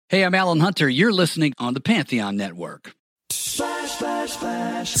Hey, I'm Alan Hunter. You're listening on the Pantheon Network. Splash, splash,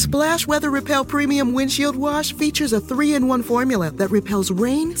 splash. Splash Weather Repel Premium Windshield Wash features a 3-in-1 formula that repels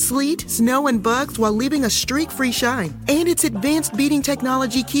rain, sleet, snow, and bugs while leaving a streak-free shine. And its advanced beading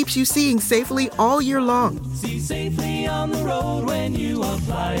technology keeps you seeing safely all year long. See safely on the road when you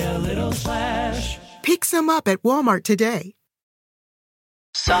apply a little splash. Pick some up at Walmart today.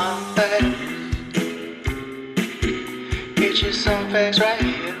 Some facts. Get you some facts right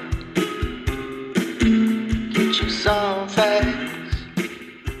here. Get you some facts.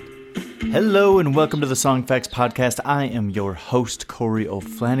 Hello and welcome to the Song Facts Podcast. I am your host, Corey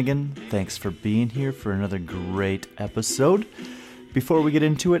O'Flanagan. Thanks for being here for another great episode. Before we get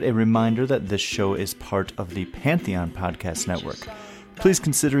into it, a reminder that this show is part of the Pantheon Podcast Network. Please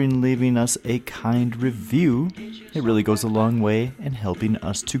consider leaving us a kind review. It really goes a long way in helping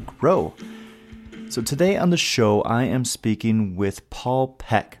us to grow. So today on the show, I am speaking with Paul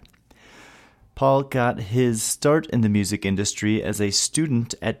Peck. Paul got his start in the music industry as a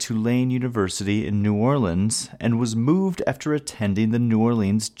student at Tulane University in New Orleans and was moved after attending the New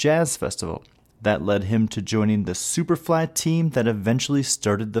Orleans Jazz Festival. That led him to joining the Superfly team that eventually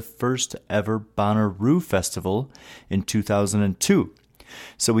started the first ever Bonnaroo Festival in 2002.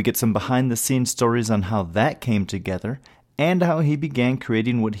 So we get some behind-the-scenes stories on how that came together and how he began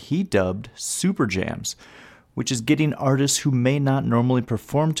creating what he dubbed Super Jams, which is getting artists who may not normally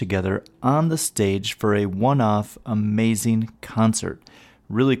perform together on the stage for a one-off amazing concert.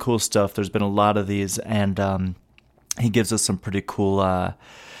 Really cool stuff. There's been a lot of these, and he gives us some pretty cool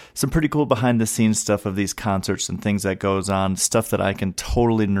behind-the-scenes stuff of these concerts and things that goes on, stuff that I can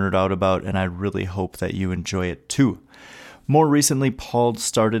totally nerd out about, and I really hope that you enjoy it too. More recently, Paul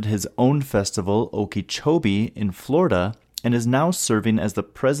started his own festival, Okeechobee, in Florida, and is now serving as the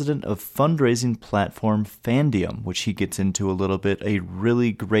president of fundraising platform Fandium, which he gets into a little bit, a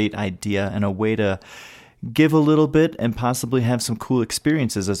really great idea and a way to give a little bit and possibly have some cool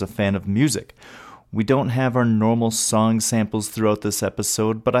experiences as a fan of music. We don't have our normal song samples throughout this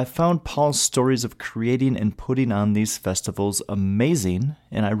episode, but I found Paul's stories of creating and putting on these festivals amazing,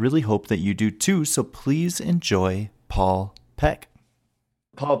 and I really hope that you do too, so please enjoy Paul Peck.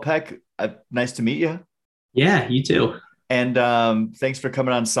 Paul Peck, nice to meet you. Yeah, you too. And thanks for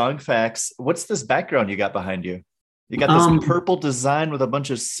coming on Song Facts. What's this background you got behind you? You got this purple design with a bunch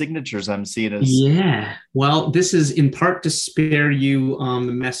of signatures I'm seeing. Yeah. Well, this is in part to spare you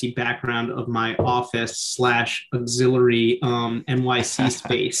the messy background of my office / auxiliary NYC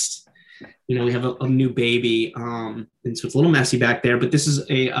space. You know, we have a new baby, and so it's a little messy back there. But this is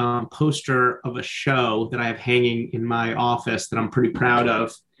a poster of a show that I have hanging in my office that I'm pretty proud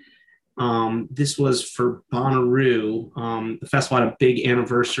of. This was for Bonnaroo. The festival had a big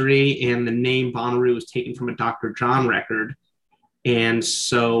anniversary, and the name Bonnaroo was taken from a Dr. John record. And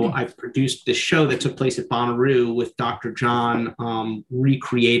so I produced this show that took place at Bonnaroo with Dr. John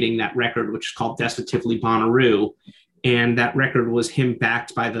recreating that record, which is called Destitutively Bonnaroo. And that record was him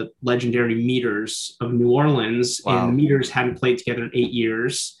backed by the legendary Meters of New Orleans. Wow. And the Meters hadn't played together in 8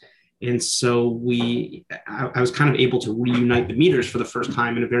 years. And so I was kind of able to reunite the Meters for the first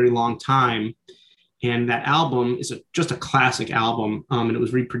time in a very long time. And that album is just a classic album. And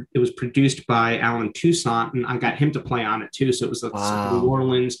it was produced by Alan Toussaint, and I got him to play on it too. So it was a New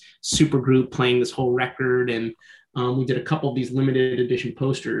Orleans super group playing this whole record. And we did a couple of these limited edition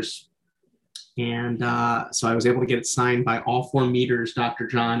posters. And so I was able to get it signed by all 4 Meters, Dr.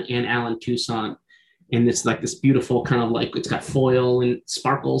 John and Alan Toussaint. And it's like this beautiful kind of like, it's got foil and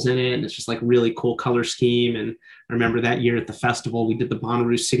sparkles in it. And it's just like really cool color scheme. And I remember that year at the festival, we did the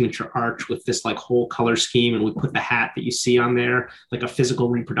Bonnaroo signature arch with this like whole color scheme. And we put the hat that you see on there, like a physical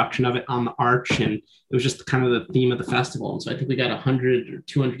reproduction of it on the arch. And it was just kind of the theme of the festival. And so I think we got 100 or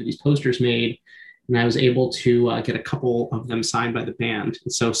 200 of these posters made. And I was able to get a couple of them signed by the band.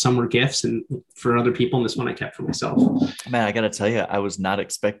 And so some were gifts and for other people, and this one I kept for myself. Man, I got to tell you, I was not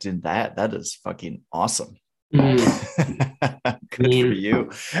expecting that. That is fucking awesome. Good for you.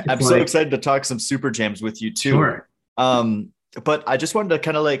 I'm so excited to talk some Super Jams with you too. Sure. But I just wanted to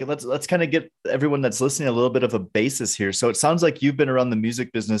kind of like, let's kind of get everyone that's listening a little bit of a basis here. So it sounds like you've been around the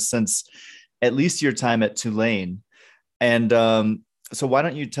music business since at least your time at Tulane. And so why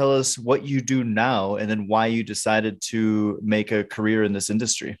don't you tell us what you do now and then why you decided to make a career in this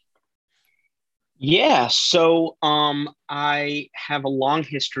industry? Yeah, so I have a long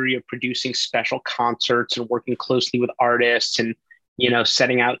history of producing special concerts and working closely with artists and,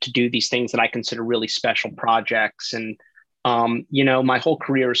 setting out to do these things that I consider really special projects. And, my whole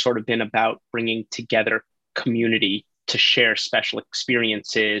career has sort of been about bringing together community to share special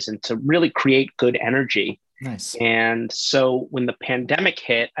experiences and to really create good energy. Nice. And so when the pandemic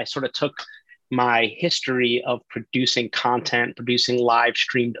hit, I sort of took my history of producing content, producing live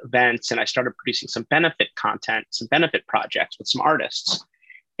streamed events, and I started producing some benefit content, some benefit projects with some artists.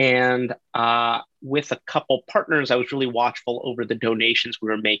 And with a couple partners, I was really watchful over the donations we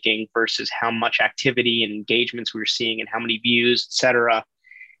were making versus how much activity and engagements we were seeing and how many views, et cetera.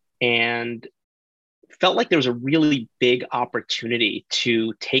 And felt like there was a really big opportunity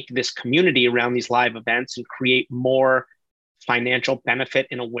to take this community around these live events and create more financial benefit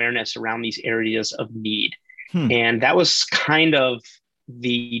and awareness around these areas of need. And that was kind of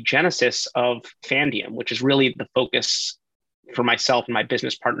the genesis of Fandium, which is really the focus for myself and my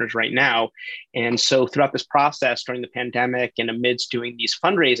business partners right now. And so throughout this process during the pandemic and amidst doing these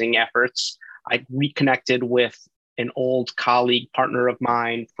fundraising efforts, I reconnected with an old colleague, partner of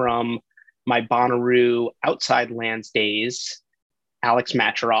mine from my Bonnaroo Outside Lands days, Alex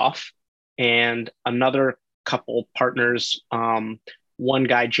Macheroff, and another couple partners, one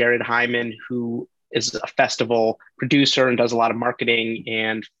guy, Jared Hyman, who is a festival producer and does a lot of marketing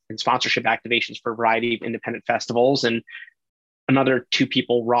and sponsorship activations for a variety of independent festivals, and another two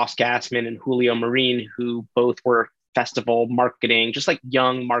people, Ross Gassman and Julio Marine, who both were festival marketing, just like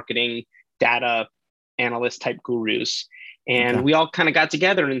young marketing data analyst type gurus. And we all kind of got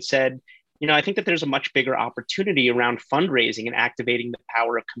together and said, I think that there's a much bigger opportunity around fundraising and activating the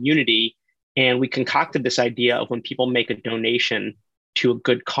power of community. And we concocted this idea of when people make a donation to a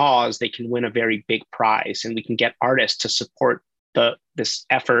good cause, they can win a very big prize, and we can get artists to support this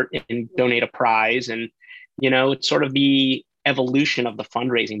effort and donate a prize. And, it's sort of the evolution of the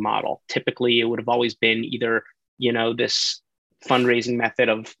fundraising model. Typically, it would have always been either, this fundraising method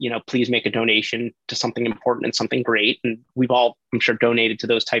of, please make a donation to something important and something great. And we've all, I'm sure, donated to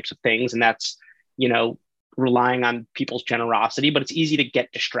those types of things. And that's, relying on people's generosity, but it's easy to get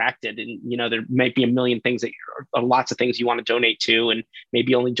distracted. And, there might be a million things that lots of things you want to donate to, and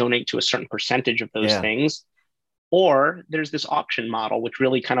maybe only donate to a certain percentage of those things. Or there's this auction model, which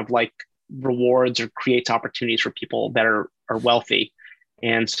really kind of like rewards or creates opportunities for people that are wealthy.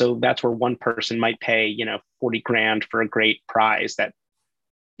 And so that's where one person might pay, 40 grand for a great prize that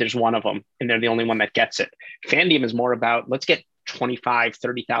there's one of them and they're the only one that gets it. Fandium is more about, let's get 25,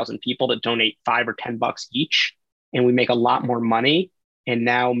 30,000 people to donate $5 or $10 each, and we make a lot more money. And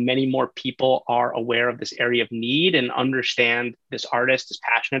now many more people are aware of this area of need and understand this artist is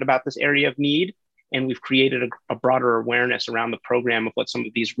passionate about this area of need. And we've created a broader awareness around the program of what some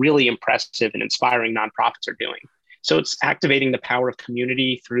of these really impressive and inspiring nonprofits are doing. So it's activating the power of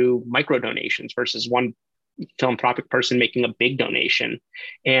community through micro donations versus one philanthropic person making a big donation.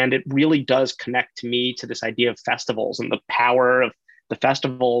 And it really does connect to me to this idea of festivals and the power of the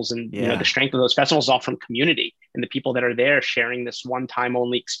festivals and the strength of those festivals, all from community and the people that are there sharing this one-time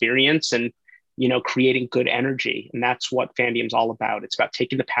only experience and creating good energy. And that's what Fandium's all about. It's about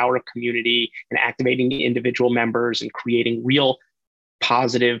taking the power of community and activating the individual members and creating real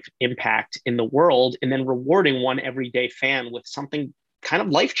positive impact in the world, and then rewarding one everyday fan with something kind of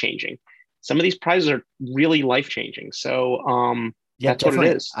life-changing. Some of these prizes are really life-changing. So that's definitely what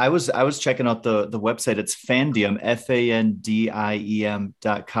it is. I was checking out the website. It's Fandium, FANDIEM.com.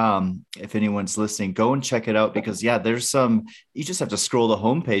 If anyone's listening, go and check it out, because there's you just have to scroll the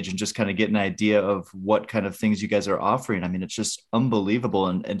homepage and just kind of get an idea of what kind of things you guys are offering. I mean, it's just unbelievable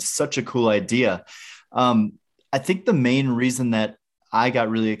and such a cool idea. I think the main reason that I got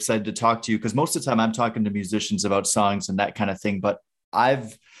really excited to talk to you, because most of the time I'm talking to musicians about songs and that kind of thing, but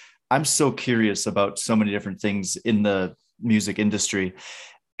I'm so curious about so many different things in the music industry.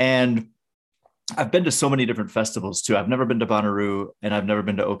 And I've been to so many different festivals too. I've never been to Bonnaroo and I've never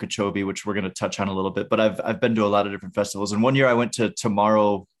been to Okeechobee, which we're going to touch on a little bit, but I've been to a lot of different festivals. And one year I went to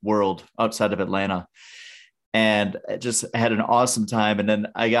Tomorrow World outside of Atlanta and just had an awesome time. And then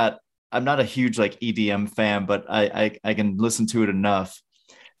I'm not a huge EDM fan, but I can listen to it enough.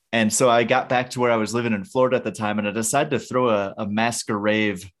 And so I got back to where I was living in Florida at the time, and I decided to throw a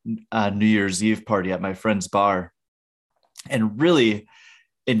masquerade New Year's Eve party at my friend's bar, and really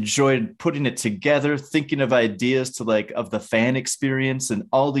enjoyed putting it together, thinking of ideas of the fan experience and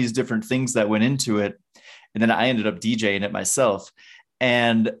all these different things that went into it. And then I ended up DJing it myself.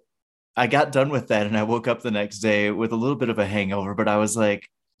 And I got done with that, and I woke up the next day with a little bit of a hangover, but I was like,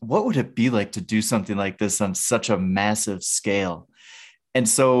 what would it be like to do something like this on such a massive scale? And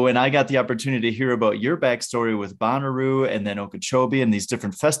so when I got the opportunity to hear about your backstory with Bonnaroo and then Okeechobee and these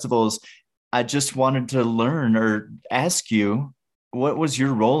different festivals, I just wanted to learn or ask you, what was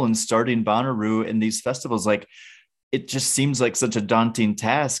your role in starting Bonnaroo in these festivals? It just seems like such a daunting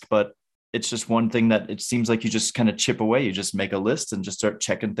task, but it's just one thing that it seems like you just kind of chip away. You just make a list and just start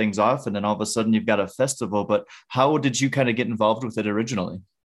checking things off. And then all of a sudden you've got a festival. But how did you kind of get involved with it originally?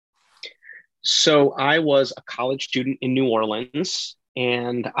 So I was a college student in New Orleans,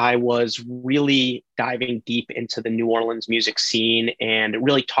 and I was really diving deep into the New Orleans music scene. And it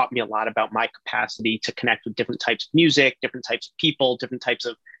really taught me a lot about my capacity to connect with different types of music, different types of people, different types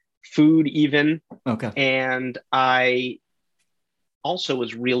of food even. Okay. And I also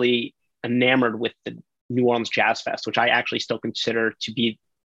was really enamored with the New Orleans Jazz Fest, which I actually still consider to be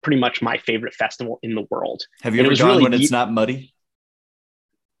pretty much my favorite festival in the world. Have you ever gone really when it's not muddy?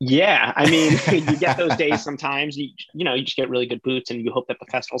 Yeah. I mean, you get those days sometimes, you just get really good boots and you hope that the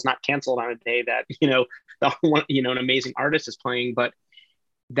festival's not canceled on a day that, an amazing artist is playing. But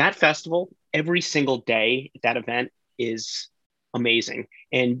that festival, every single day, that event is amazing.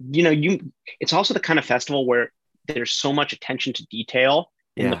 And, it's also the kind of festival where there's so much attention to detail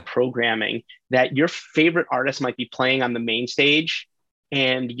in the programming that your favorite artist might be playing on the main stage,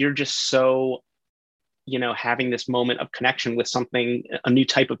 and you're just so, having this moment of connection with something, a new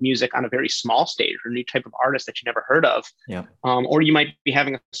type of music on a very small stage, or a new type of artist that you never heard of. Yeah. Or you might be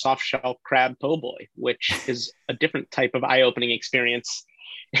having a soft shell crab po' boy, which is a different type of eye-opening experience.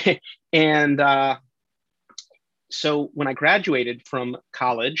 And so when I graduated from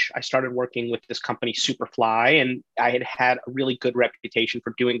college, I started working with this company, Superfly, and I had a really good reputation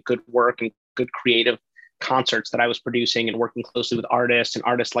for doing good work and good creative concerts that I was producing, and working closely with artists, and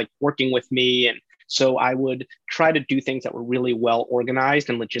artists like working with me. And so I would try to do things that were really well organized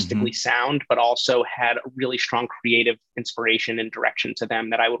and logistically sound, but also had a really strong creative inspiration and direction to them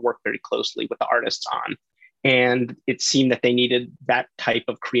that I would work very closely with the artists on. And it seemed that they needed that type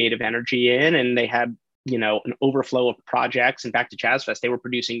of creative energy in, and they had an overflow of projects. And back to Jazz Fest, they were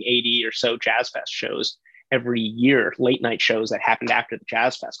producing 80 or so Jazz Fest shows every year, late night shows that happened after the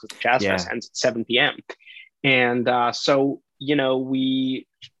Jazz Fest, because the Jazz Fest ends at 7 p.m. And so we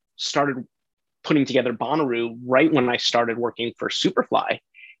started putting together Bonnaroo right when I started working for Superfly.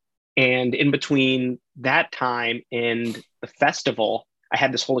 And in between that time and the festival, I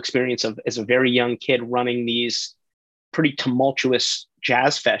had this whole experience of, as a very young kid, running these pretty tumultuous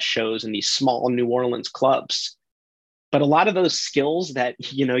Jazz Fest shows in these small New Orleans clubs. But a lot of those skills that,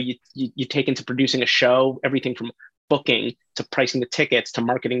 you take into producing a show, everything from booking to pricing the tickets to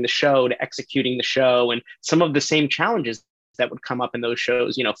marketing the show to executing the show, and some of the same challenges that would come up in those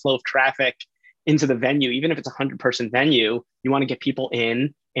shows, flow of traffic into the venue. Even if it's a 100-person venue, you want to get people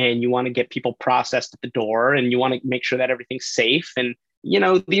in, and you want to get people processed at the door, and you want to make sure that everything's safe. And,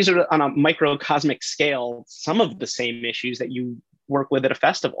 these are on a microcosmic scale, some of the same issues that you work with at a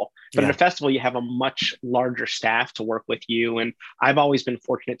festival. But at a festival, you have a much larger staff to work with you. And I've always been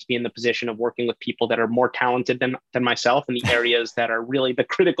fortunate to be in the position of working with people that are more talented than myself in the areas that are really the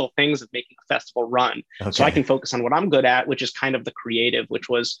critical things of making a festival run. Okay. So I can focus on what I'm good at, which is kind of the creative, which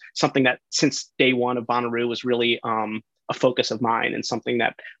was something that since day one of Bonnaroo was really a focus of mine, and something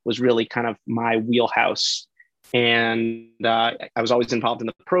that was really kind of my wheelhouse. And I was always involved in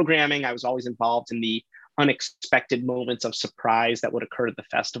the programming. I was always involved in the unexpected moments of surprise that would occur at the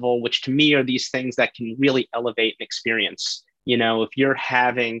festival, which to me are these things that can really elevate an experience. If you're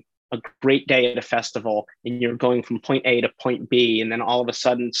having a great day at a festival and you're going from point A to point B, and then all of a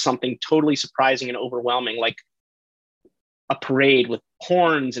sudden something totally surprising and overwhelming, like a parade with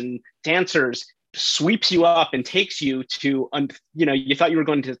horns and dancers, sweeps you up and takes you to, you thought you were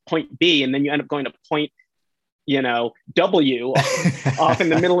going to point B, and then you end up going to point W off in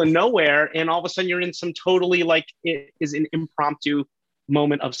the middle of nowhere. And all of a sudden you're in some totally, like, it is an impromptu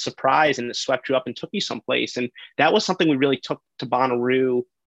moment of surprise, and it swept you up and took you someplace. And that was something we really took to Bonnaroo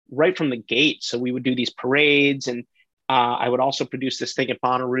right from the gate. So we would do these parades, and I would also produce this thing at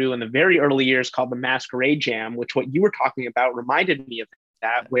Bonnaroo in the very early years called the Masquerade Jam, which what you were talking about reminded me of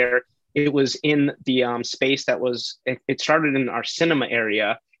that, where it was in the space that was, it started in our cinema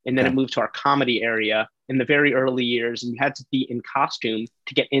area, and then it moved to our comedy area in the very early years. And you had to be in costume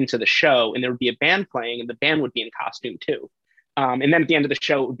to get into the show. And there would be a band playing, and the band would be in costume too. And then at the end of the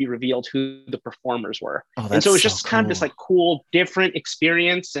show, it would be revealed who the performers were. And so it was just kind of this like cool, different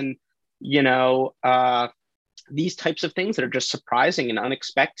experience. And, these types of things that are just surprising and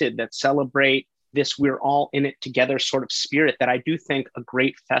unexpected, that celebrate this we're all in it together sort of spirit, that I do think a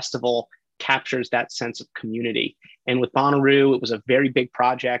great festival captures that sense of community. And with Bonnaroo, it was a very big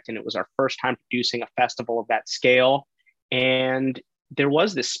project, and it was our first time producing a festival of that scale. And there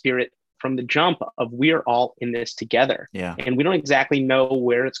was this spirit from the jump of, we're all in this together. Yeah. And we don't exactly know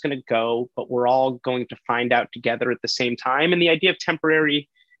where it's going to go, but we're all going to find out together at the same time. And the idea of temporary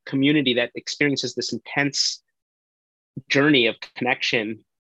community that experiences this intense journey of connection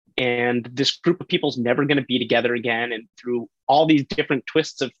And this group of people is never going to be together again. And through all these different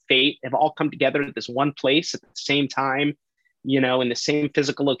twists of fate have all come together at this one place at the same time, you know, in the same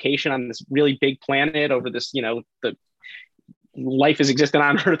physical location on this really big planet over this, you know, the life has existed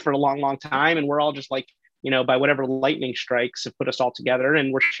on Earth for a long, long time. And we're all just like, you know, by whatever lightning strikes have put us all together,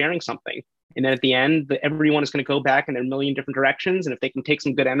 and we're sharing something. And then at the end, everyone is going to go back in a million different directions. And if they can take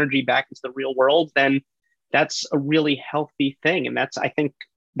some good energy back into the real world, then that's a really healthy thing. And that's, I think,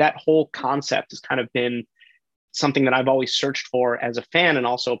 that whole concept has kind of been something that I've always searched for as a fan and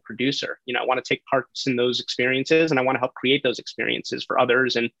also a producer. You know, I want to take part in those experiences, and I want to help create those experiences for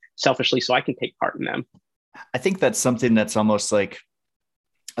others, and selfishly so I can take part in them. I think that's something that's almost like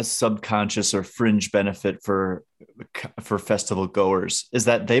a subconscious or fringe benefit for festival goers, is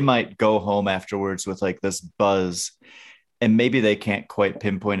that they might go home afterwards with like this buzz, and maybe they can't quite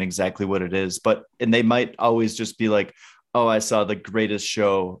pinpoint exactly what it is, and they might always just be like, oh, I saw the greatest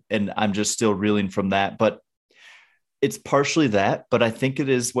show and I'm just still reeling from that. But it's partially that, but I think it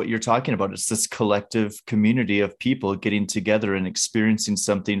is what you're talking about. It's this collective community of people getting together and experiencing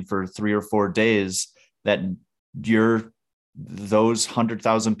something for 3 or 4 days, that those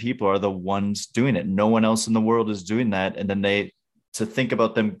 100,000 people are the ones doing it. No one else in the world is doing that. And then to think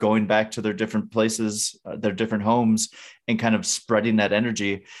about them going back to their different places, their different homes, and kind of spreading that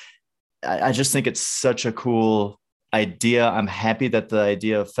energy. I just think it's such a cool idea. I'm happy that the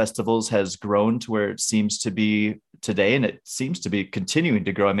idea of festivals has grown to where it seems to be today, and it seems to be continuing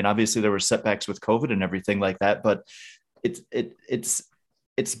to grow. I mean, obviously there were setbacks with COVID and everything like that, but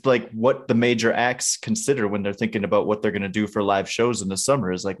it's like what the major acts consider when they're thinking about what they're going to do for live shows in the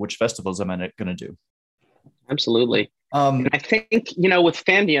summer is like, which festivals am I going to do? Absolutely. And I think, you know, with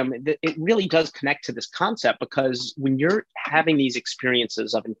Fandium, it really does connect to this concept, because when you're having these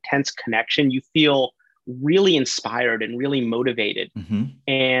experiences of intense connection, you feel really inspired and really motivated. Mm-hmm.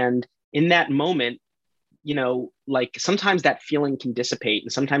 And in that moment, you know, like sometimes that feeling can dissipate,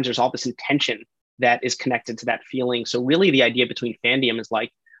 and sometimes there's all this intention that is connected to that feeling. So really the idea between Fandium is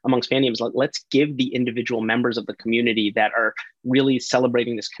like, amongst Fandium is like, let's give the individual members of the community that are really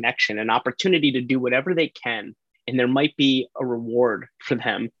celebrating this connection an opportunity to do whatever they can. And there might be a reward for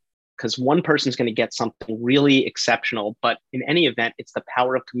them, because one person's going to get something really exceptional. But in any event, it's the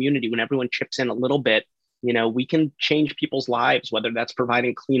power of community. When everyone chips in a little bit, you know, we can change people's lives, whether that's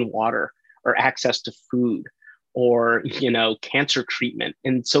providing clean water or access to food or, you know, cancer treatment.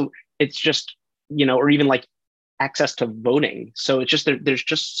 And so it's just, you know, or even like access to voting. So it's just, there's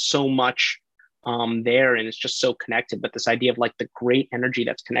just so much there, and it's just so connected. But this idea of like the great energy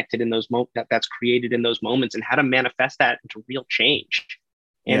that's connected in those that's created in those moments, and how to manifest that into real change.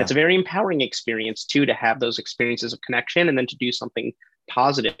 And it's a very empowering experience too, to have those experiences of connection, and then to do something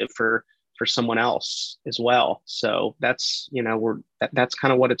positive for someone else as well. So that's, you know, that's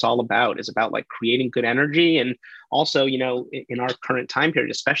kind of what it's all about, is about like creating good energy. And also, you know, in our current time period,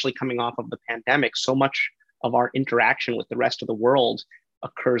 especially coming off of the pandemic, so much of our interaction with the rest of the world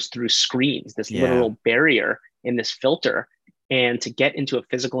occurs through screens, this literal barrier and this filter. And to get into a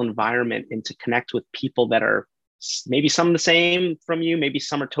physical environment and to connect with people that are maybe some the same from you, maybe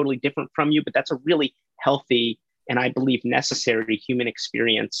some are totally different from you, but that's a really healthy and I believe necessary human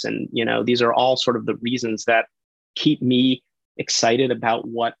experience. And, you know, these are all sort of the reasons that keep me excited about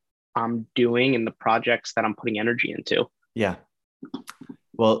what I'm doing and the projects that I'm putting energy into. Yeah.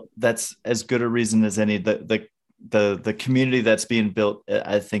 Well, that's as good a reason as any. The community that's being built,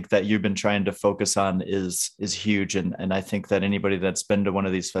 I think that you've been trying to focus on is huge. And I think that anybody that's been to one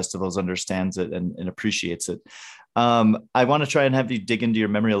of these festivals understands it and appreciates it. I want to try and have you dig into your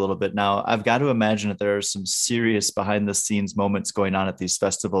memory a little bit. Now, I've got to imagine that there are some serious behind the scenes moments going on at these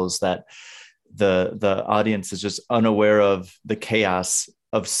festivals that the audience is just unaware of the chaos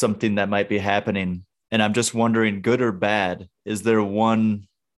of something that might be happening. And I'm just wondering, good or bad, is there one,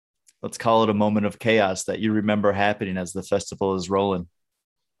 let's call it a moment of chaos that you remember happening as the festival is rolling?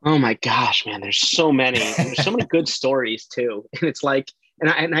 Oh my gosh, man, there's so many. There's so many good stories too. And it's like,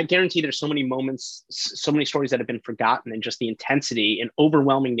 and I guarantee there's so many moments, so many stories that have been forgotten, and just the intensity and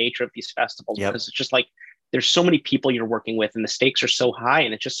overwhelming nature of these festivals. Yep. Because it's just like, there's so many people you're working with, and the stakes are so high,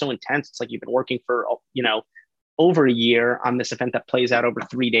 and it's just so intense. It's like you've been working for, you know, over a year on this event that plays out over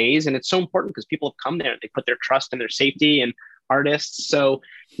 3 days. And it's so important because people have come there, they put their trust in their safety and artists. So,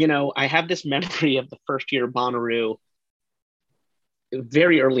 you know, I have this memory of the first year of Bonnaroo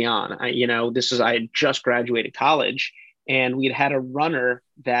very early on. I had just graduated college, and we had a runner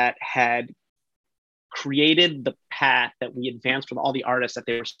that had created the path that we advanced with all the artists that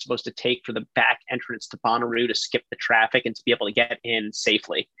they were supposed to take for the back entrance to Bonnaroo to skip the traffic and to be able to get in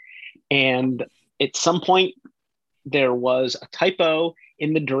safely. And at some point, there was a typo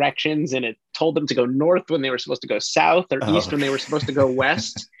in the directions, and it told them to go north when they were supposed to go south, or east when they were supposed to go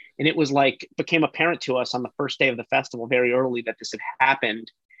west. And it was like, became apparent to us on the first day of the festival very early that this had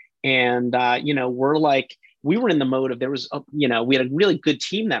happened. And, we were in the mode of, there was, we had a really good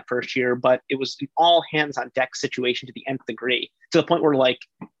team that first year, but it was an all hands on deck situation to the nth degree, to the point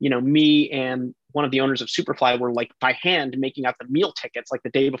where me and one of the owners of Superfly were like by hand making out the meal tickets like the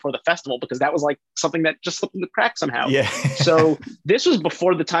day before the festival, because that was like something that just slipped in the crack somehow. Yeah. So this was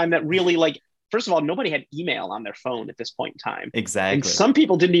before the time that really, like, first of all, nobody had email on their phone at this point in time. Exactly. And some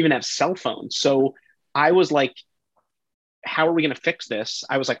people didn't even have cell phones. So I was like, how are we going to fix this?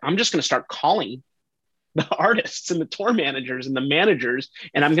 I was like, I'm just going to start calling the artists and the tour managers and the managers,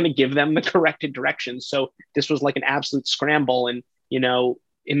 and I'm going to give them the corrected directions. So this was like an absolute scramble. And,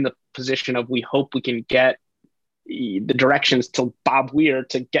 in the position of, we hope we can get the directions to Bob Weir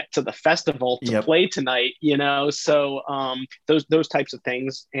to get to the festival to play tonight, so those types of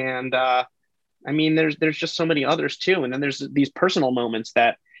things. And there's just so many others too. And then there's these personal moments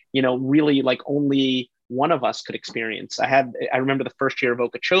that, really like only one of us could experience. I remember the first year of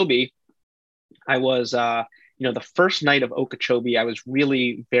Okeechobee, I was, the first night of Okeechobee, I was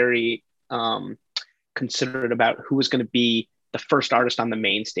really very considerate about who was going to be the first artist on the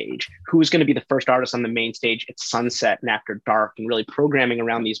main stage, who was going to be the first artist on the main stage at sunset and after dark, and really programming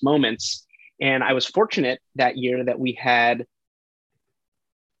around these moments. And I was fortunate that year that we had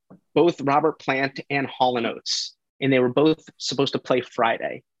both Robert Plant and Hall & Oates, and they were both supposed to play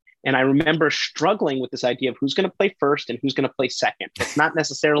Friday. And I remember struggling with this idea of who's going to play first and who's going to play second. It's not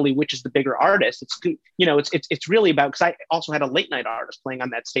necessarily which is the bigger artist. It's really about, because I also had a late night artist playing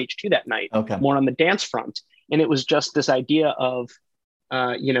on that stage too that night, more on the dance front. And it was just this idea of,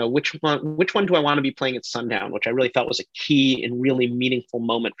 which one do I want to be playing at sundown, which I really felt was a key and really meaningful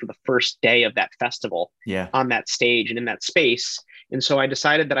moment for the first day of that festival on that stage and in that space. And so I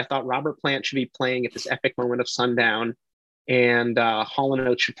decided that I thought Robert Plant should be playing at this epic moment of sundown, and Hall &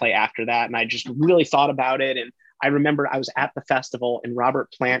 Oates should play after that. And I just really thought about it. And I remember I was at the festival and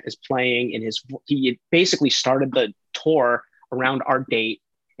Robert Plant is playing, and he basically started the tour around our date.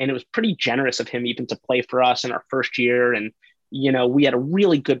 And it was pretty generous of him even to play for us in our first year. And, we had a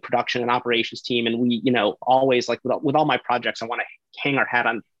really good production and operations team. And we, always, like with all my projects, I want to hang our hat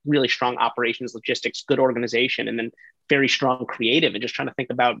on really strong operations, logistics, good organization, and then very strong creative, and just trying to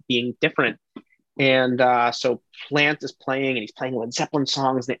think about being different. And so Plant is playing, and he's playing Led Zeppelin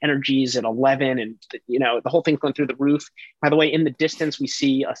songs. The energy's at 11, and the whole thing's going through the roof. By the way, in the distance, we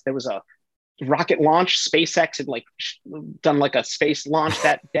see there was a rocket launch. SpaceX had done like a space launch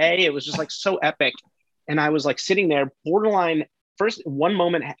that day. It was just like so epic. And I was like sitting there, borderline, first one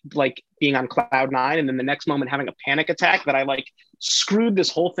moment like being on cloud 9, and then the next moment having a panic attack that I like screwed this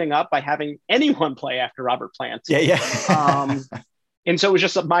whole thing up by having anyone play after Robert Plant. And so it was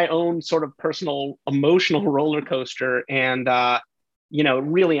just my own sort of personal emotional roller coaster. And, it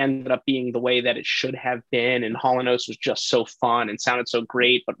really ended up being the way that it should have been. And Hall & Oates was just so fun and sounded so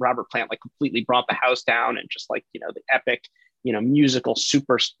great. But Robert Plant completely brought the house down, and just the epic, musical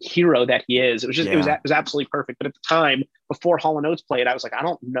superhero that he is. It was just, it was absolutely perfect. But at the time, before Hall & Oates played, I was like, I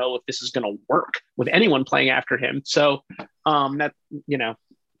don't know if this is going to work with anyone playing after him. So I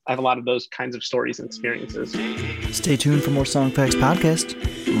have a lot of those kinds of stories and experiences. Stay tuned for more Song Facts Podcast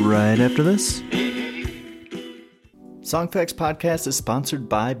right after this. Song Facts Podcast is sponsored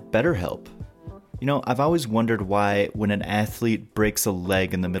by BetterHelp. I've always wondered why when an athlete breaks a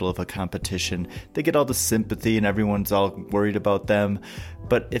leg in the middle of a competition, they get all the sympathy and everyone's all worried about them.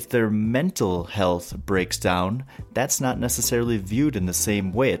 But if their mental health breaks down, that's not necessarily viewed in the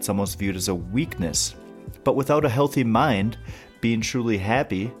same way. It's almost viewed as a weakness. But without a healthy mind, being truly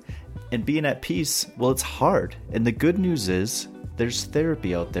happy and being at peace, well, it's hard. And the good news is there's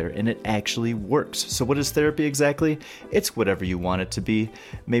therapy out there, and it actually works. So what is therapy exactly? It's whatever you want it to be.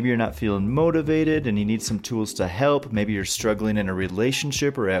 Maybe you're not feeling motivated and you need some tools to help. Maybe you're struggling in a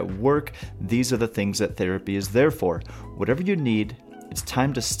relationship or at work. These are the things that therapy is there for. Whatever you need, it's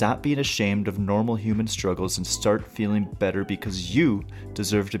time to stop being ashamed of normal human struggles and start feeling better, because you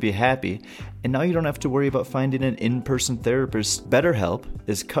deserve to be happy. And now you don't have to worry about finding an in-person therapist. BetterHelp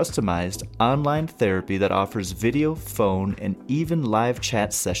is customized online therapy that offers video, phone, and even live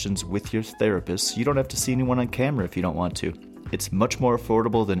chat sessions with your therapist. You don't have to see anyone on camera if you don't want to. It's much more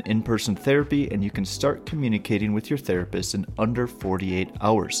affordable than in-person therapy, and you can start communicating with your therapist in under 48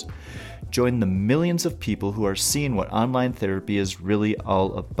 hours. Join the millions of people who are seeing what online therapy is really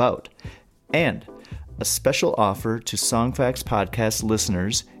all about. And a special offer to Songfacts podcast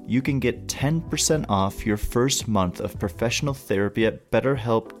listeners, you can get 10% off your first month of professional therapy at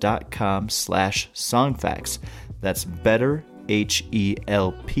betterhelp.com/songfacts. That's BetterHelp,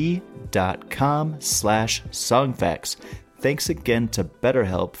 HELP.com/songfacts. Thanks again to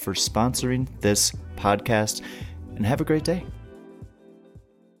BetterHelp for sponsoring this podcast, and have a great day.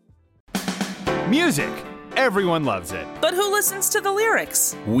 Music. Everyone loves it. But who listens to the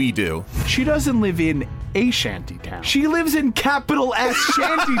lyrics? We do. She doesn't live in a shantytown. She lives in capital S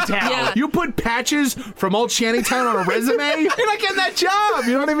Shantytown. Yeah. You put Patches from old Shantytown on a resume, you're not getting that job.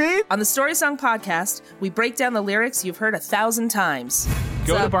 You know what I mean? On the Story Song Podcast, we break down the lyrics you've heard 1,000 times.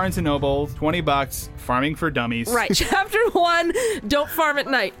 Go to Barnes & Noble, $20, Farming for Dummies. Right. Chapter 1, don't farm at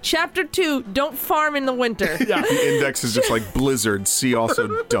night. Chapter 2, don't farm in the winter. Yeah. The index is just like Blizzard. See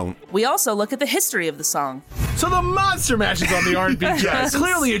also don't. We also look at the history of the song. So the Monster Mash is on the R&B chart.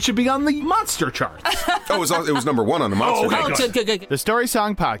 Clearly, it should be on the Monster charts. Oh, it was number 1 on the Monster. Good. The Story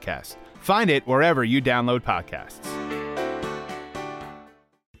Song Podcast. Find it wherever you download podcasts.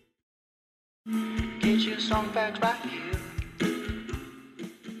 Get your song facts right here.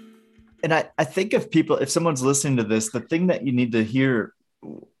 And I think if someone's listening to this, the thing that you need to hear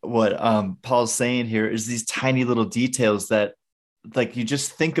what Paul's saying here is these tiny little details that, like, you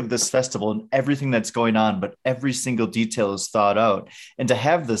just think of this festival and everything that's going on, but every single detail is thought out. And to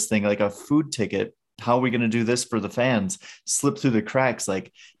have this thing like a food ticket, how are we going to do this for the fans, slip through the cracks?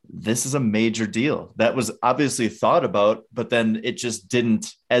 Like, this is a major deal that was obviously thought about, but then it just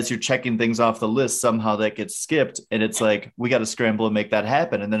didn't. As you're checking things off the list, somehow that gets skipped. And it's like, we got to scramble and make that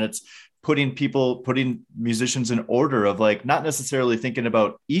happen. And then it's putting musicians in order of, like, not necessarily thinking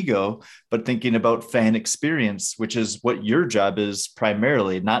about ego, but thinking about fan experience, which is what your job is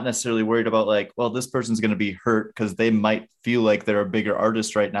primarily, not necessarily worried about, like, well, this person's going to be hurt because they might feel like they're a bigger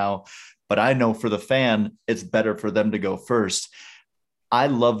artist right now. But I know for the fan, it's better for them to go first. I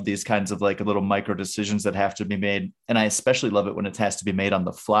love these kinds of, like, little micro decisions that have to be made. And I especially love it when it has to be made on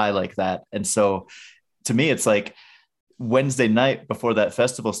the fly like that. And so to me, it's like Wednesday night before that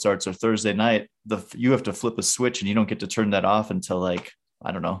festival starts, or Thursday night, you have to flip a switch and you don't get to turn that off until, like,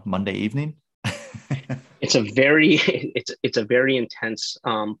 I don't know, Monday evening. It's a very intense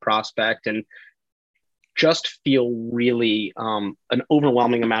prospect, and just feel really an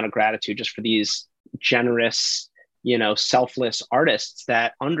overwhelming amount of gratitude just for these generous, selfless artists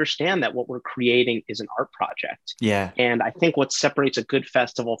that understand that what we're creating is an art project. Yeah. And I think what separates a good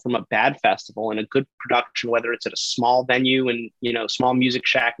festival from a bad festival, and a good production, whether it's at a small venue and, small music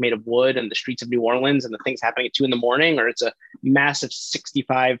shack made of wood and the streets of New Orleans and the things happening at 2 a.m, or it's a massive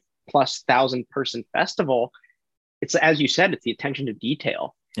 65,000+ person festival, it's, as you said, it's the attention to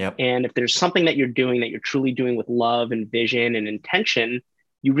detail. Yep. And if there's something that you're doing that you're truly doing with love and vision and intention,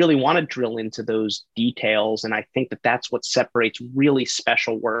 you really want to drill into those details. And I think that that's what separates really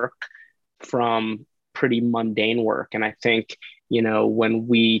special work from pretty mundane work. And I think, when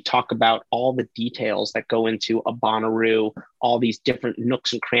we talk about all the details that go into a Bonnaroo, all these different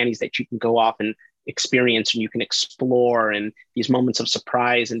nooks and crannies that you can go off and experience and you can explore, and these moments of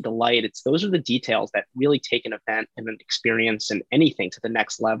surprise and delight, those are the details that really take an event and an experience and anything to the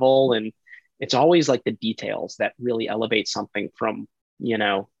next level. And it's always like the details that really elevate something from,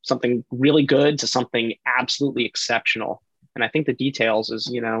 something really good to something absolutely exceptional. And I think the details is,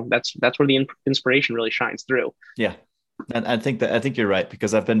 that's where the inspiration really shines through. Yeah. And I think you're right,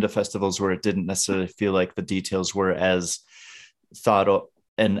 because I've been to festivals where it didn't necessarily feel like the details were as thought of.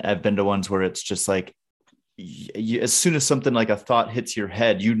 And I've been to ones where it's just like, as soon as something like a thought hits your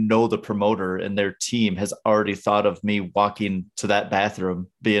head, the promoter and their team has already thought of me walking to that bathroom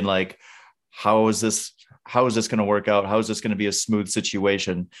being like, how is this going to work out? How is this going to be a smooth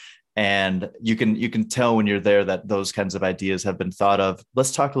situation? And you can tell when you're there that those kinds of ideas have been thought of.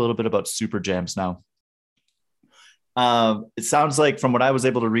 Let's talk a little bit about Super Jams now. It sounds like, from what I was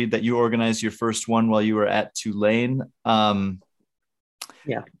able to read, that you organized your first one while you were at Tulane.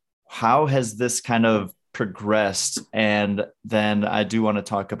 Yeah. How has this kind of progressed? And then I do want to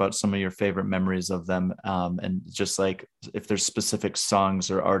talk about some of your favorite memories of them. And just like, if there's specific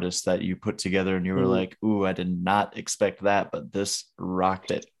songs or artists that you put together and you were like, ooh, I did not expect that, but this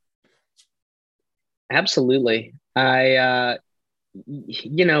rocked it. Absolutely. I,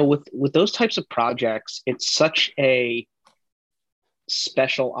 with those types of projects, it's such a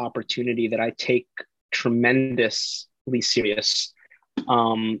special opportunity that I take tremendously serious,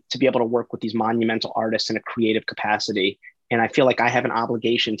 to be able to work with these monumental artists in a creative capacity. And I feel like I have an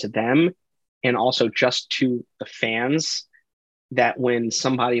obligation to them, and also just to the fans, that when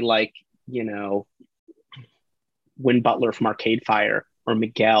somebody like, Win Butler from Arcade Fire, or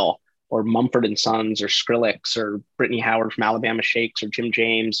Miguel, or Mumford and Sons, or Skrillex, or Brittany Howard from Alabama Shakes, or Jim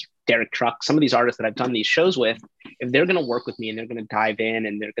James, Derek Truck, some of these artists that I've done these shows with, if they're going to work with me and they're going to dive in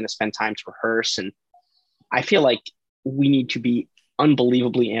and they're going to spend time to rehearse, and I feel like we need to be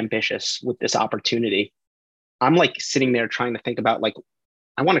unbelievably ambitious with this opportunity. I'm like sitting there trying to think about like,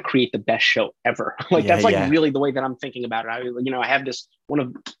 I want to create the best show ever. Like that's like really the way that I'm thinking about it. I have this one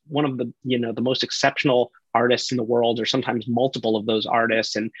of the, the most exceptional artists in the world, or sometimes multiple of those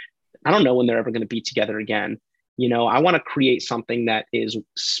artists. And I don't know when they're ever going to be together again. I want to create something that is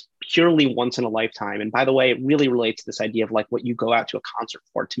purely once in a lifetime. And by the way, it really relates to this idea of like what you go out to a concert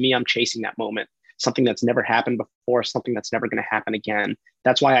for. To me, I'm chasing that moment, something that's never happened before, something that's never going to happen again.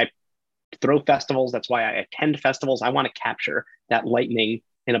 That's why I throw festivals. That's why I attend festivals. I want to capture that lightning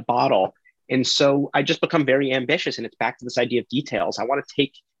in a bottle. And so I just become very ambitious, and it's back to this idea of details. I want to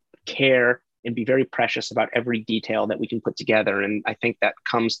take care and be very precious about every detail that we can put together. And I think that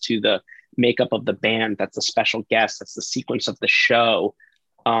comes to the makeup of the band. That's the special guest. That's the sequence of the show.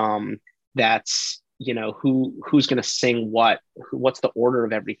 That's, who's going to sing what's the order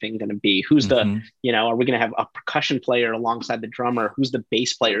of everything going to be? Who's the, are we going to have a percussion player alongside the drummer? Who's the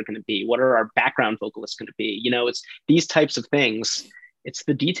bass player going to be? What are our background vocalists going to be? It's these types of things. It's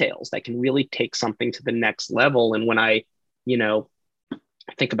the details that can really take something to the next level. And when I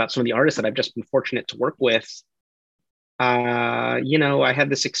think about some of the artists that I've just been fortunate to work with, I had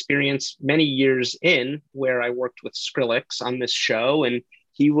this experience many years in where I worked with Skrillex on this show, and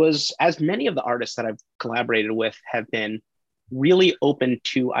he was, as many of the artists that I've collaborated with have been, really open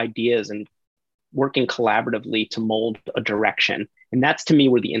to ideas and working collaboratively to mold a direction. And that's, to me,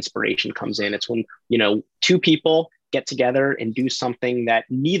 where the inspiration comes in. It's when, two people get together and do something that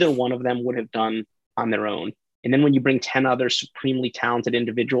neither one of them would have done on their own. And then when you bring 10 other supremely talented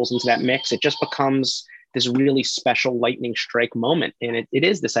individuals into that mix, it just becomes this really special lightning strike moment. And it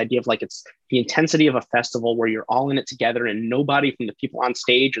is this idea of like, it's the intensity of a festival where you're all in it together, and nobody from the people on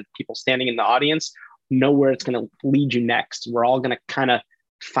stage or the people standing in the audience know where it's going to lead you next. We're all going to kind of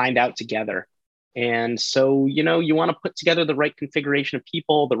find out together. And so, you want to put together the right configuration of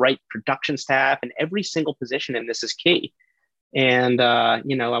people, the right production staff, and every single position in this is key. And, I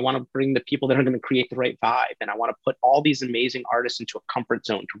want to bring the people that are going to create the right vibe. And I want to put all these amazing artists into a comfort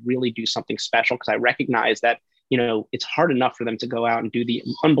zone to really do something special, because I recognize that, it's hard enough for them to go out and do the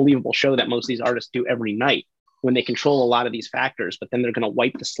unbelievable show that most of these artists do every night when they control a lot of these factors, but then they're going to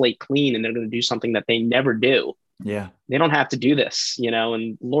wipe the slate clean and they're going to do something that they never do. Yeah. They don't have to do this,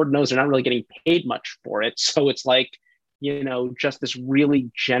 and Lord knows they're not really getting paid much for it. So it's like, just this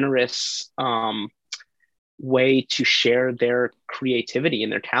really generous, way to share their creativity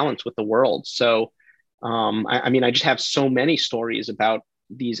and their talents with the world. So, I just have so many stories about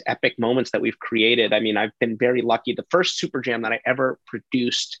these epic moments that we've created. I've been very lucky. The first Super Jam that I ever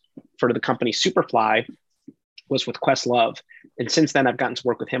produced for the company Superfly was with Questlove. And since then I've gotten to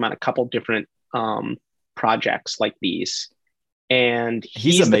work with him on a couple different, projects like these. And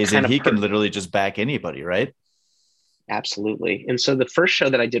he's amazing. He can literally just back anybody, right? Absolutely. And so the first show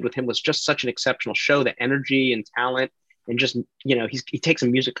that I did with him was just such an exceptional show, the energy and talent, and just, he takes a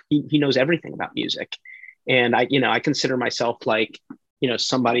music, he knows everything about music. And I consider myself like,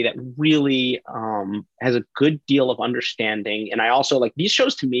 somebody that really has a good deal of understanding. And I also like, these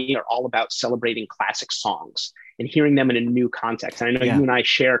shows to me are all about celebrating classic songs and hearing them in a new context. And I know you and I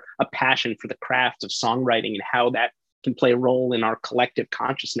share a passion for the craft of songwriting and how that can play a role in our collective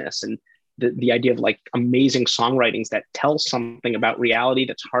consciousness, and the idea of like amazing songwritings that tell something about reality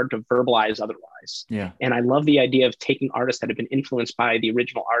that's hard to verbalize otherwise. Yeah. And I love the idea of taking artists that have been influenced by the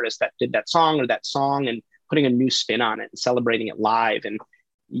original artist that did that song and putting a new spin on it and celebrating it live. And,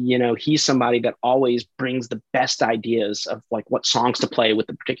 he's somebody that always brings the best ideas of like what songs to play with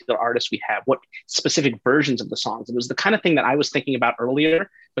the particular artist we have, what specific versions of the songs. It was the kind of thing that I was thinking about earlier,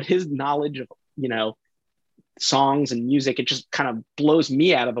 but his knowledge of, songs and music, it just kind of blows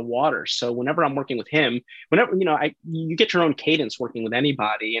me out of the water. So whenever I'm working with him, you get your own cadence working with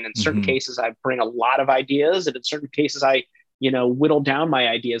anybody. And in certain cases, I bring a lot of ideas. And in certain cases, I, whittle down my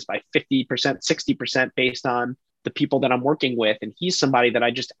ideas by 50%, 60% based on the people that I'm working with. And he's somebody that I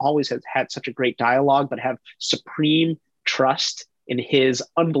just always have had such a great dialogue, but have supreme trust in his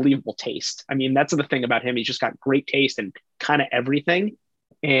unbelievable taste. That's the thing about him. He's just got great taste in kind of everything.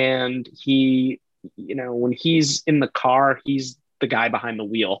 And he, when he's in the car, he's the guy behind the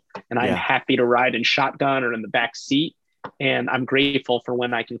wheel, and I'm happy to ride in shotgun or in the back seat. And I'm grateful for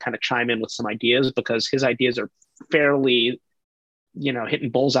when I can kind of chime in with some ideas, because his ideas are fairly,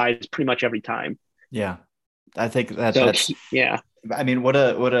 hitting bullseyes pretty much every time. Yeah. I think that's yeah. What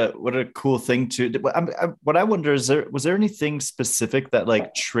a cool thing to. What I wonder is, was there anything specific that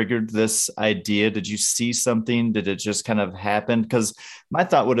like triggered this idea? Did you see something? Did it just kind of happen? Because my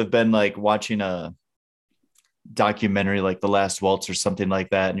thought would have been like watching a documentary like The Last Waltz or something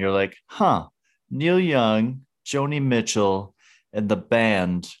like that, and you're like, Neil Young Joni Mitchell and the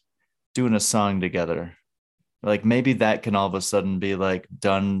band doing a song together. Like maybe that can all of a sudden be like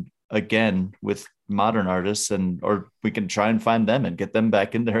done again with modern artists, or we can try and find them and get them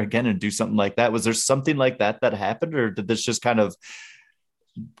back in there again and do something like that. Was there something like that happened, or did this just kind of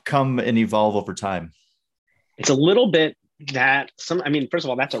come and evolve over time? It's a little bit that first of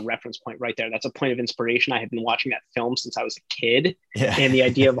all, that's a reference point right there. That's a point of inspiration. I had been watching that film since I was a kid. Yeah. And the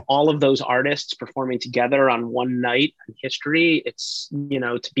idea of all of those artists performing together on one night in history, it's,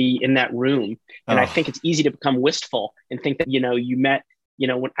 to be in that room. And I think it's easy to become wistful and think that, you met,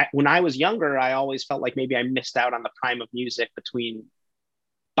 when I was younger, I always felt like maybe I missed out on the prime of music between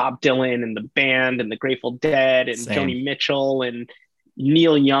Bob Dylan and the band and the Grateful Dead and Joni Mitchell and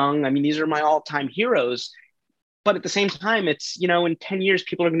Neil Young. I mean, these are my all-time heroes. But at the same time, it's, in 10 years,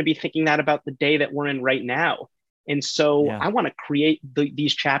 people are going to be thinking that about the day that we're in right now. And so I want to create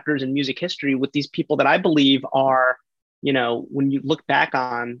these chapters in music history with these people that I believe are, when you look back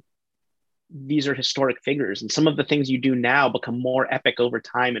on, these are historic figures. And some of the things you do now become more epic over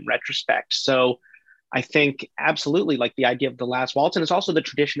time in retrospect. So I think absolutely, like the idea of the Last Waltz, and it's also the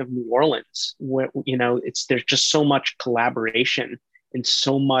tradition of New Orleans, where, there's just so much collaboration and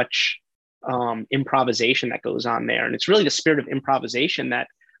so much improvisation that goes on there. And it's really the spirit of improvisation that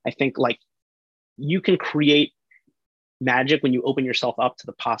I think, like, you can create magic when you open yourself up to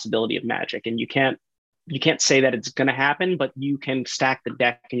the possibility of magic. And you can't say that it's going to happen, but you can stack the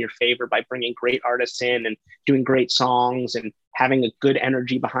deck in your favor by bringing great artists in and doing great songs and having a good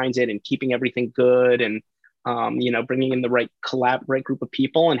energy behind it and keeping everything good, and bringing in the right group of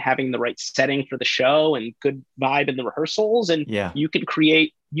people and having the right setting for the show and good vibe in the rehearsals. And you can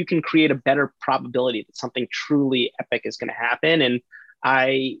create a better probability that something truly epic is going to happen. And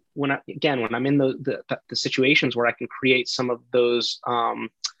when I'm in the situations where I can create some of those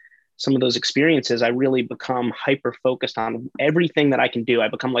experiences, I really become hyper focused on everything that I can do. I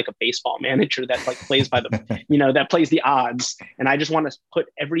become like a baseball manager that plays by the, that plays the odds. And I just want to put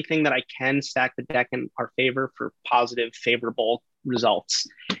everything that I can, stack the deck in our favor for positive, favorable results,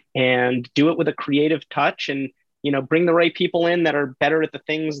 and do it with a creative touch, and, bring the right people in that are better at the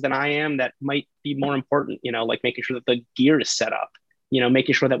things than I am that might be more important, like making sure that the gear is set up,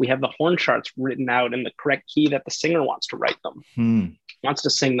 making sure that we have the horn charts written out in the correct key that the singer wants to write them. Wants to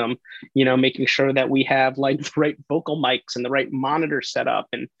sing them, making sure that we have like the right vocal mics and the right monitor set up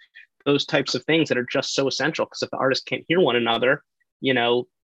and those types of things that are just so essential. Because if the artists can't hear one another, you're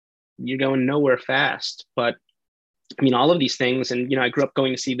going nowhere fast. But I mean, all of these things, and, I grew up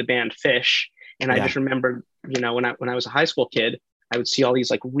going to see the band Phish, and I just remember, when I was a high school kid, I would see all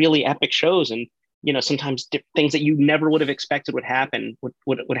these like really epic shows, and, sometimes things that you never would have expected would happen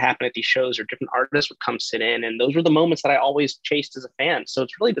would happen at these shows, or different artists would come sit in. And those were the moments that I always chased as a fan. So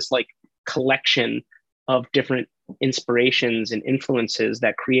it's really this like collection of different inspirations and influences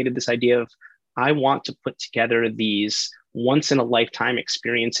that created this idea of, I want to put together these once in a lifetime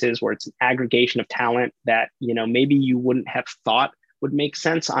experiences where it's an aggregation of talent that, maybe you wouldn't have thought would make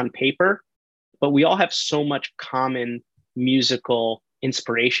sense on paper, but we all have so much common musical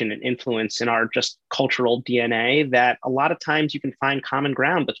inspiration and influence in our just cultural DNA that a lot of times you can find common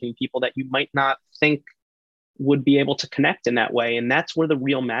ground between people that you might not think would be able to connect in that way. And that's where the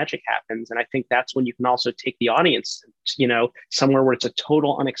real magic happens. And I think that's when you can also take the audience, somewhere where it's a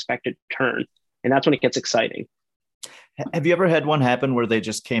total unexpected turn. And that's when it gets exciting. Have you ever had one happen where they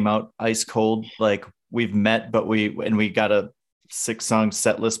just came out ice cold? Like, we've met, but we got a 6-song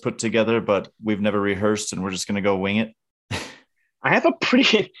set list put together, but we've never rehearsed and we're just going to go wing it? I have a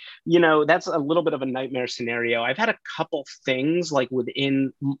pretty, that's a little bit of a nightmare scenario. I've had a couple things like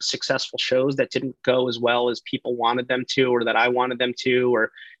within successful shows that didn't go as well as people wanted them to, or that I wanted them to,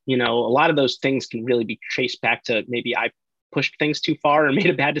 or, a lot of those things can really be traced back to maybe I pushed things too far or made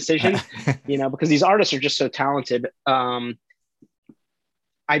a bad decision, because these artists are just so talented.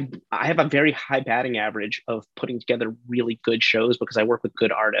 I have a very high batting average of putting together really good shows because I work with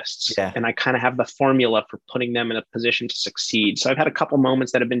good artists, and I kind of have the formula for putting them in a position to succeed. So I've had a couple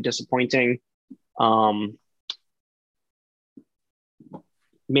moments that have been disappointing.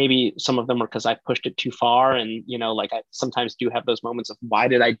 Maybe some of them were because I pushed it too far. And, I sometimes do have those moments of, why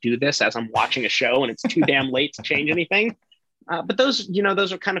did I do this, as I'm watching a show and it's too damn late to change anything. But those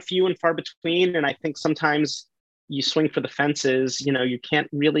are kind of few and far between. And I think sometimes you swing for the fences, you can't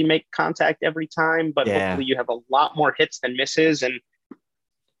really make contact every time, but hopefully you have a lot more hits than misses. And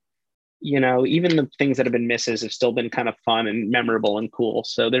even the things that have been misses have still been kind of fun and memorable and cool.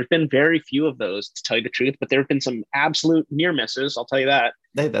 So there's been very few of those, to tell you the truth, but there have been some absolute near misses. I'll tell you that.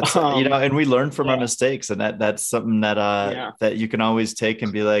 Hey, that's and we learn from our mistakes, and that's something that that you can always take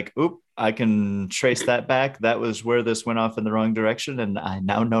and be like, oop, I can trace that back. That was where this went off in the wrong direction, and I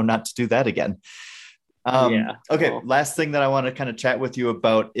now know not to do that again. Okay, cool. Last thing that I want to kind of chat with you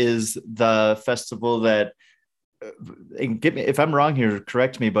about is the festival that, get me if I'm wrong here,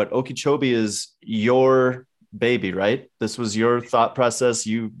 correct me, but Okeechobee is your baby, right? This was your thought process.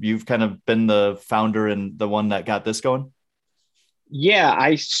 You've kind of been the founder and the one that got this going. Yeah,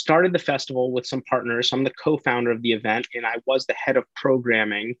 I started the festival with some partners. I'm the co-founder of the event, and I was the head of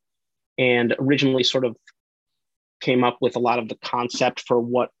programming, and originally sort of came up with a lot of the concept for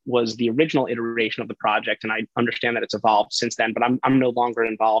what was the original iteration of the project. And I understand that it's evolved since then, but I'm no longer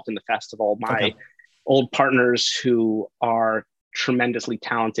involved in the festival. My old partners, who are tremendously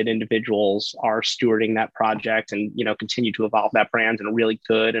talented individuals, are stewarding that project and, continue to evolve that brand in a really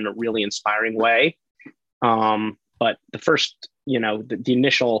good and a really inspiring way. But the first, the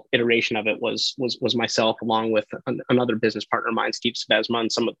initial iteration of it was myself, along with another business partner of mine, Steve Sebesma,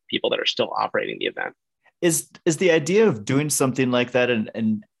 and some of the people that are still operating the event. Is the idea of doing something like that,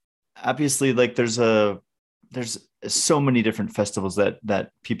 and obviously, like, there's so many different festivals that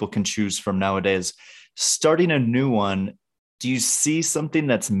people can choose from nowadays. Starting a new one, do you see something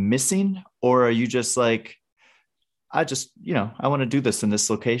that's missing, or are you just like, I want to do this in this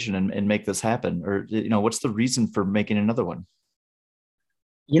location and make this happen? Or, what's the reason for making another one?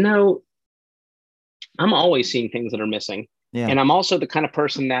 I'm always seeing things that are missing. Yeah. And I'm also the kind of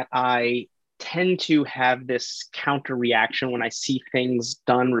person that I tend to have this counter reaction when I see things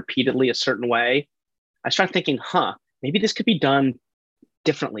done repeatedly a certain way. I start thinking, maybe this could be done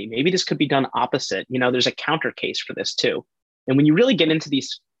differently. Maybe this could be done opposite. There's a counter case for this too. And when you really get into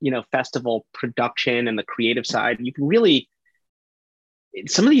these, festival production and the creative side, you can really,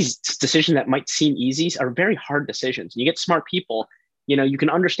 some of these decisions that might seem easy are very hard decisions. You get smart people, you can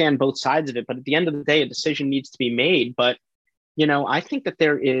understand both sides of it, but at the end of the day, a decision needs to be made. But, I think that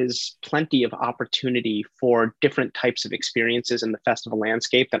there is plenty of opportunity for different types of experiences in the festival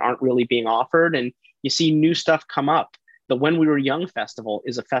landscape that aren't really being offered. And you see new stuff come up. The When We Were Young Festival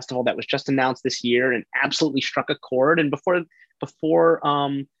is a festival that was just announced this year and absolutely struck a chord. And before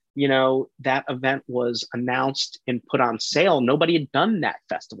that event was announced and put on sale, nobody had done that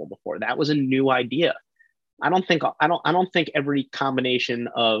festival before. That was a new idea. I don't think every combination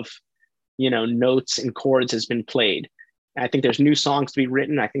of, notes and chords has been played. I think there's new songs to be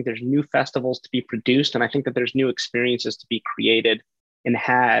written. I think there's new festivals to be produced. And I think that there's new experiences to be created and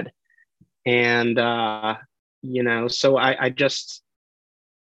had. And, so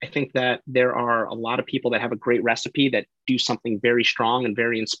I think that there are a lot of people that have a great recipe that do something very strong and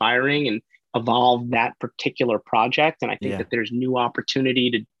very inspiring and evolve that particular project. And I think that there's new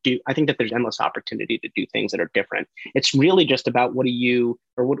opportunity I think that there's endless opportunity to do things that are different. It's really just about what do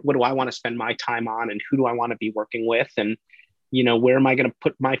I want to spend my time on, and who do I want to be working with? And, where am I going to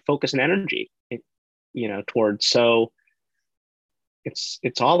put my focus and energy, towards? So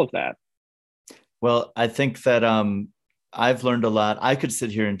it's all of that. Well, I think that, I've learned a lot. I could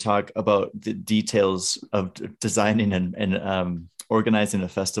sit here and talk about the details of designing and organizing a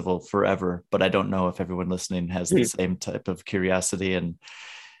festival forever, but I don't know if everyone listening has the same type of curiosity and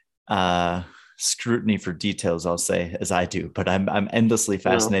scrutiny for details, I'll say, as I do. But I'm endlessly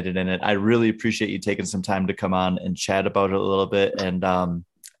fascinated in it. I really appreciate you taking some time to come on and chat about it a little bit. And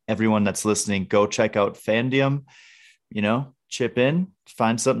everyone that's listening, go check out Fandium. Chip in,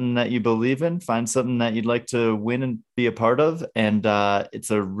 find something that you believe in, find something that you'd like to win and be a part of. And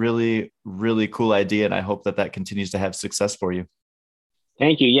it's a really, really cool idea. And I hope that continues to have success for you.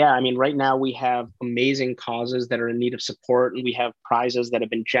 Thank you. Yeah. Right now we have amazing causes that are in need of support, and we have prizes that have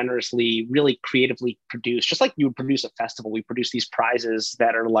been generously, really creatively produced. Just like you would produce a festival, we produce these prizes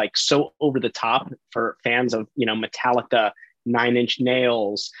that are like so over the top for fans of, Metallica, Nine Inch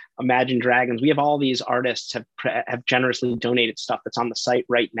Nails, Imagine Dragons. We have all these artists have generously donated stuff that's on the site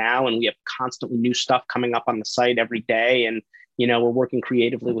right now, and we have constantly new stuff coming up on the site every day. And we're working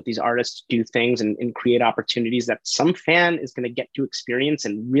creatively with these artists to do things and create opportunities that some fan is going to get to experience,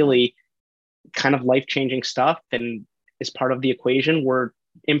 and really kind of life-changing stuff. And as part of the equation, we're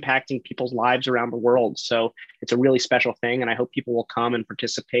impacting people's lives around the world. So it's a really special thing, and I hope people will come and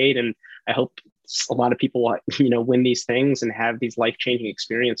participate. And I hope a lot of people will, win these things and have these life-changing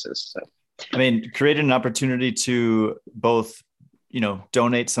experiences. So, creating an opportunity to both,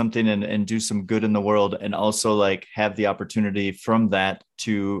 donate something and do some good in the world, and also like have the opportunity from that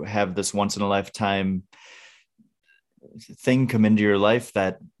to have this once in a lifetime thing come into your life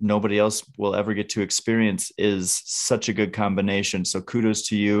that nobody else will ever get to experience is such a good combination. So kudos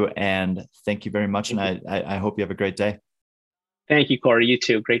to you, and thank you very much. And I hope you have a great day. Thank you, Corey. You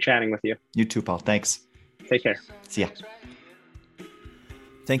too. Great chatting with you. You too, Paul. Thanks. Take care. See ya.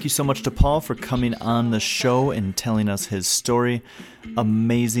 Thank you so much to Paul for coming on the show and telling us his story.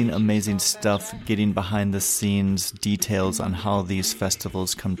 Amazing, amazing stuff, getting behind the scenes details on how these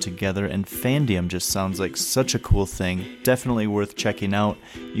festivals come together. And Fandium just sounds like such a cool thing. Definitely worth checking out.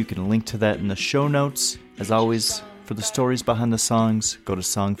 You can link to that in the show notes. As always, for the stories behind the songs, go to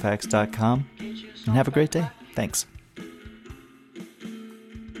songfacts.com and have a great day. Thanks.